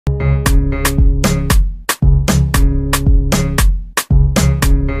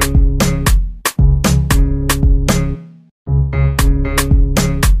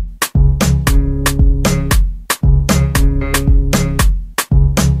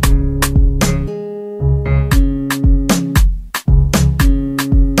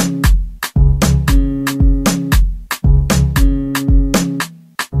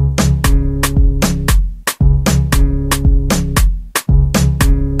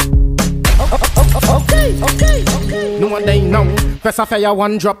No one they know. First I fire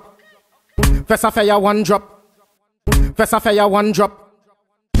one drop. First I fire one drop. First I fire one drop.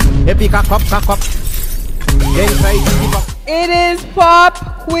 Epic a cup. It is Pop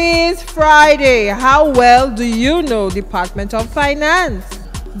Quiz Friday. How well do you know Department of Finance?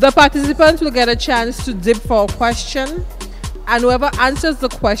 The participants will get a chance to dip for a question, and whoever answers the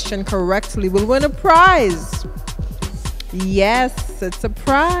question correctly will win a prize. Yes, it's a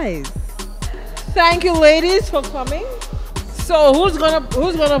prize. Thank you, ladies, for coming. So who's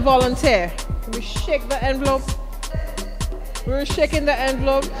gonna volunteer? Can we shake the envelope? We're shaking the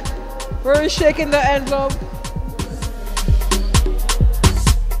envelope. We're shaking the envelope.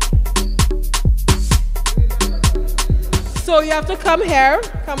 So you have to come here,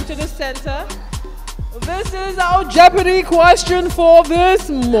 come to the center. This is our Jeopardy question for this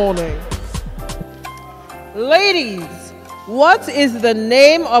morning. Ladies, what is the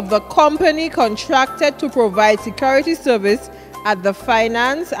name of the company contracted to provide security service at the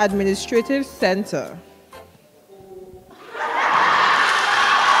Finance Administrative Center?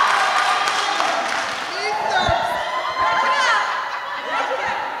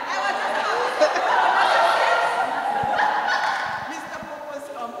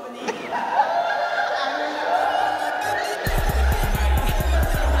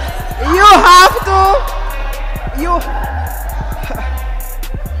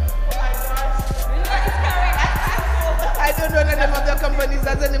 I don't know the name of the company. Is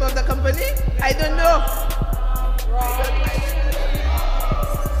that the name of the company? I don't know.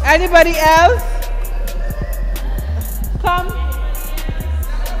 Anybody else? Come.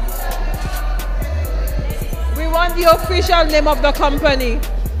 We want the official name of the company.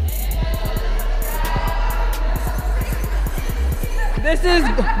 This is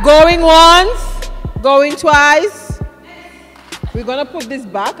going once, going twice. We're gonna put this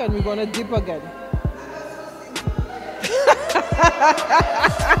back and we're gonna dip again.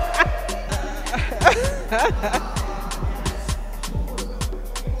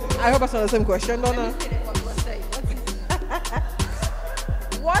 I hope that's not the same question, Donna.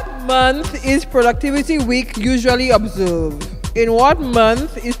 What month is Productivity Week usually observed? In what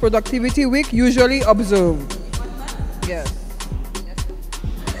month is Productivity Week usually observed? Yes.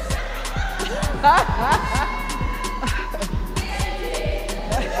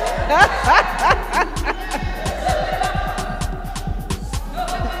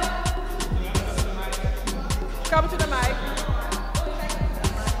 Come to the mic.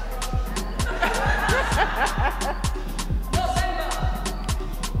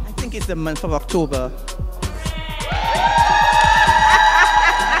 I think it's the month of October.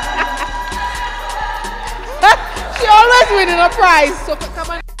 She always winning a prize. So come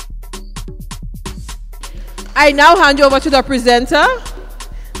on. I now hand you over to the presenter.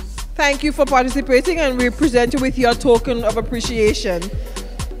 Thank you for participating, and we present you with your token of appreciation.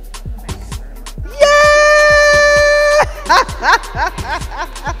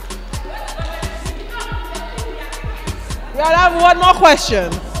 We'll have one more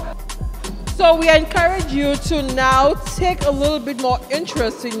question. So we encourage you to now take a little bit more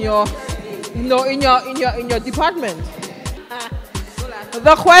interest in your, in your department.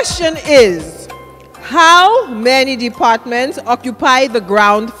 The question is, how many departments occupy the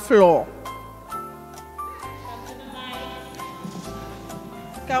ground floor?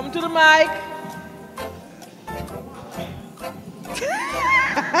 Come to the mic.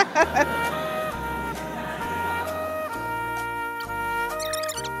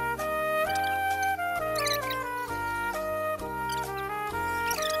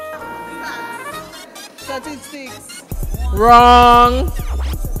 Statistics. Wrong.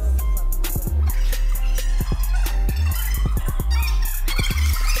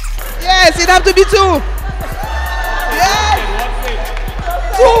 Yes, it have to be 2. Yes.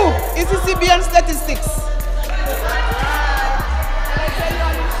 2. It's the CBN statistics.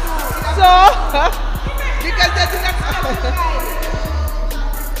 So, because they did not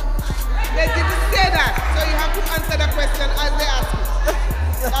they didn't say that. So you have to answer the question as they ask it.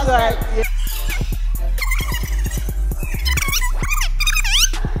 That's right. Yeah.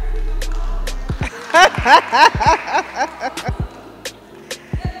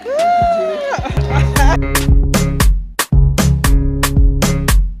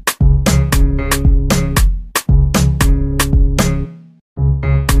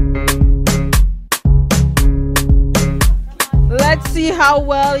 let's see how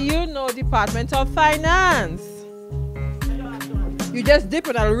well you know Department of Finance. You just dip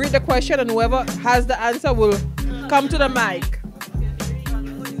it. I'll read the question, and whoever has the answer will come to the mic.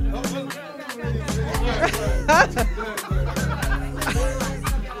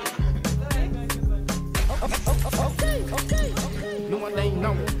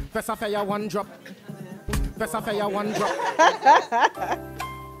 Fessa fire one drop. Fessa fire one drop.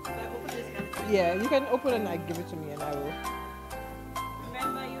 Yeah, you can open and give it to me and I will.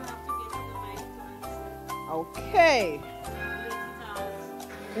 Remember, you have to get to the mic to answer. Okay.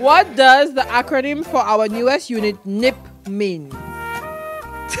 What does the acronym for our newest unit, NIP, mean?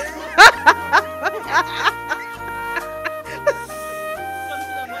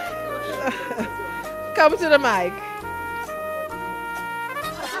 Come to the mic.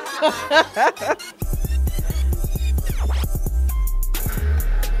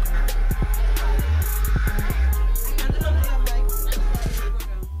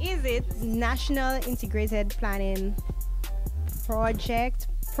 Is it National Integrated Planning Project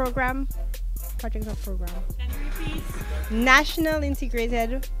Program? Project or program? Can you repeat? National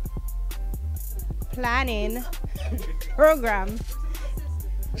Integrated Planning Program.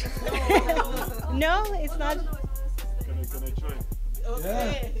 No, it's not. Can I try?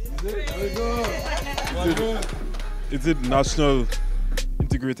 Okay. Yeah. Is it National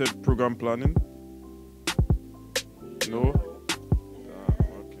Integrated Program Planning? No?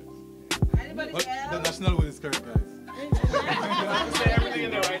 Okay. The national word is correct, guys.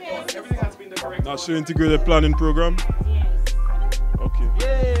 National Integrated Planning Program? Okay.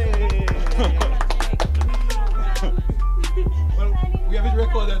 Well, we have it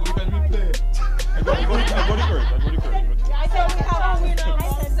recorded, we can replay it. I got it correct.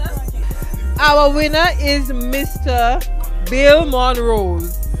 Our winner is Mr. Bill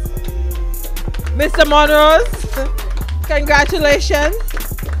Monrose. Mr. Monrose, congratulations.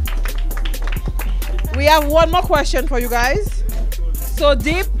 We have one more question for you guys. So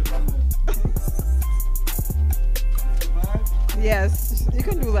deep. Yes, you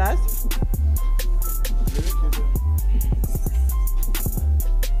can do that.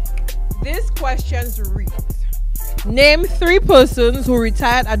 This question reads, name 3 persons who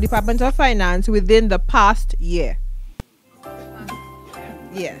retired at Department of Finance within the past year.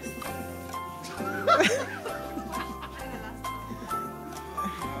 Yes.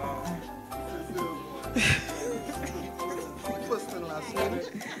 First and last name.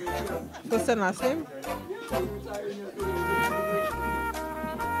 First and last name?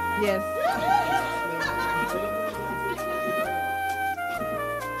 Yes.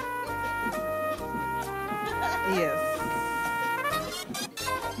 Yes.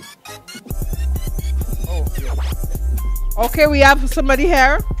 Oh, yeah. Okay, we have somebody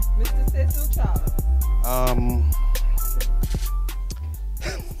here. Mr. Cecil Charles.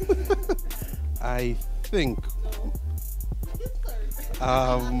 I think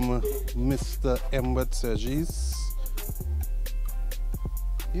Mr. Embert Sergis.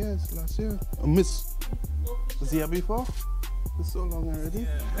 Yes, last year. Was he here before? It's so long already.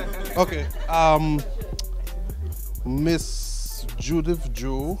 Okay. Miss Judith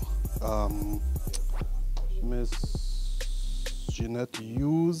Joe, Miss Jeanette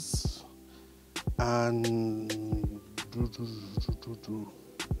Hughes, and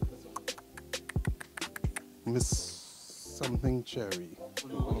Miss something Cherry.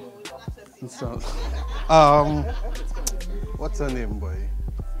 So, what's her name, boy?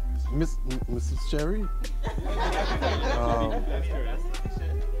 Mrs. Cherry?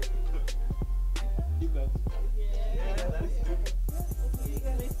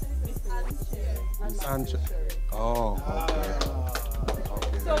 Miss Oh, okay.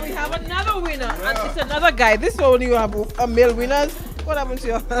 So we have another winner, and it's another guy. This one you have a male winners. What happened to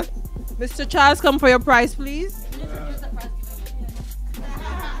your Mr. Charles, come for your prize, please.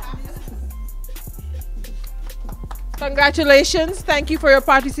 Congratulations. Thank you for your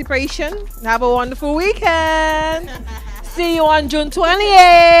participation. Have a wonderful weekend. See you on June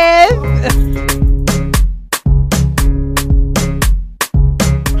 20th.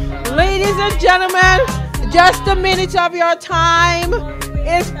 Ladies and gentlemen, just a minute of your time.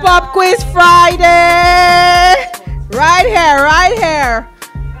 It's Pop Quiz Friday. Right here.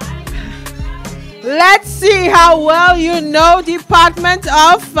 Let's see how well you know Department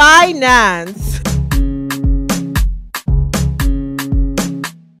of Finance.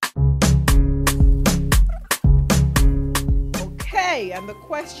 Okay, and the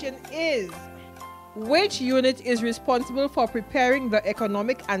question is, which unit is responsible for preparing the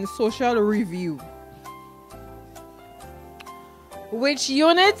Economic and Social Review? Which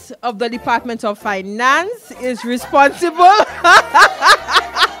unit of the Department of Finance is responsible?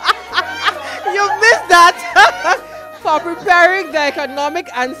 You missed that. For preparing the Economic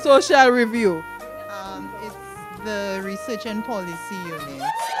and Social Review. It's the Research and Policy Unit.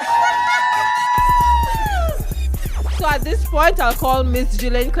 So at this point, I'll call Miss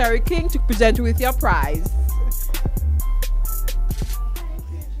Gillian Clary King to present you with your prize.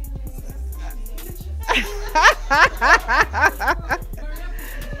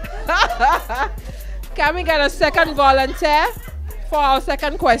 Can we get a second volunteer for our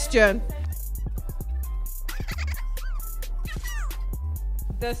second question?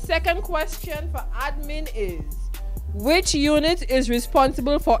 The second question for admin is, which unit is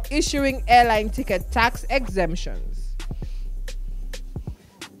responsible for issuing airline ticket tax exemptions?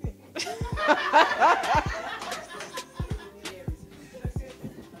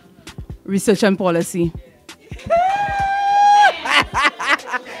 Research and policy.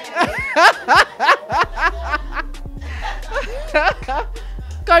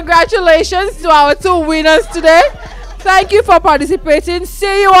 Congratulations to our two winners today. Thank you for participating.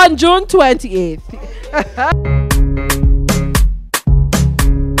 See you on June 28th.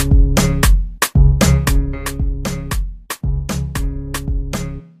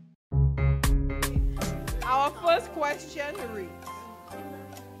 Our first question reads,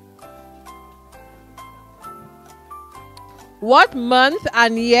 what month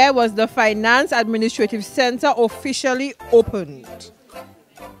and year was the Finance Administrative Center officially opened?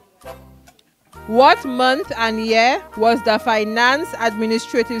 What month and year was the Finance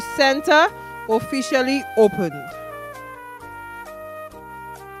Administrative Center officially opened?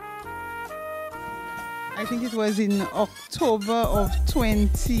 I think it was in October of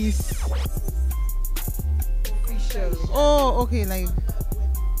 20. Officially. Oh, okay, like,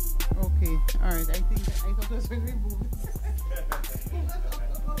 okay, all right. I thought it was when we moved.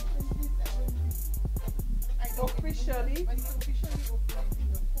 Officially.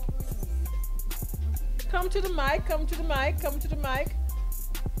 Come to the mic, come to the mic, come to the mic.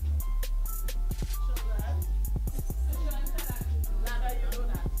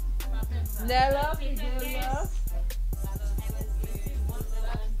 Nella, Fidelia.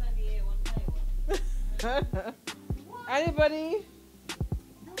 Anybody?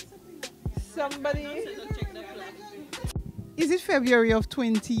 Somebody? Is it February of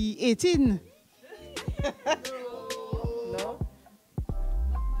 2018? No.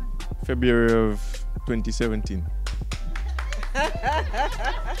 February of 2017.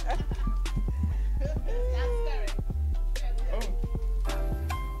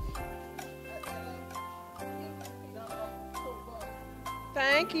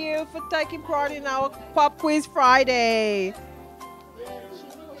 Thank you for taking part in our Pop Quiz Friday.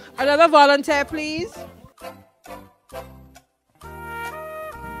 Another volunteer, please.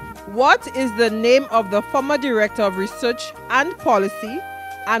 What is the name of the former Director of Research and Policy,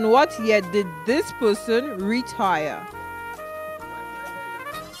 and what year did this person retire?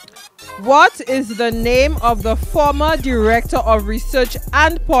 What is the name of the former Director of Research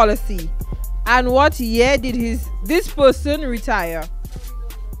and Policy, and what year did this person retire?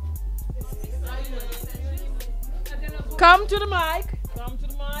 Come to the mic. Come to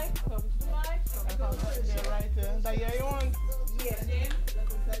the mic. Come to the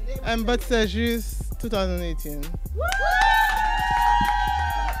mic. But Sergius 2018.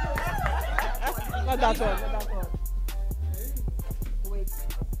 Not that one. Not that one. Wait.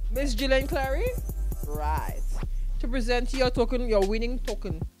 Miss Gillian Clary? Right. To present your token, your winning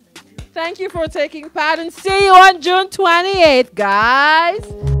token. Thank you for taking part and see you on June 28th,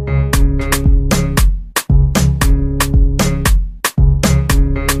 guys.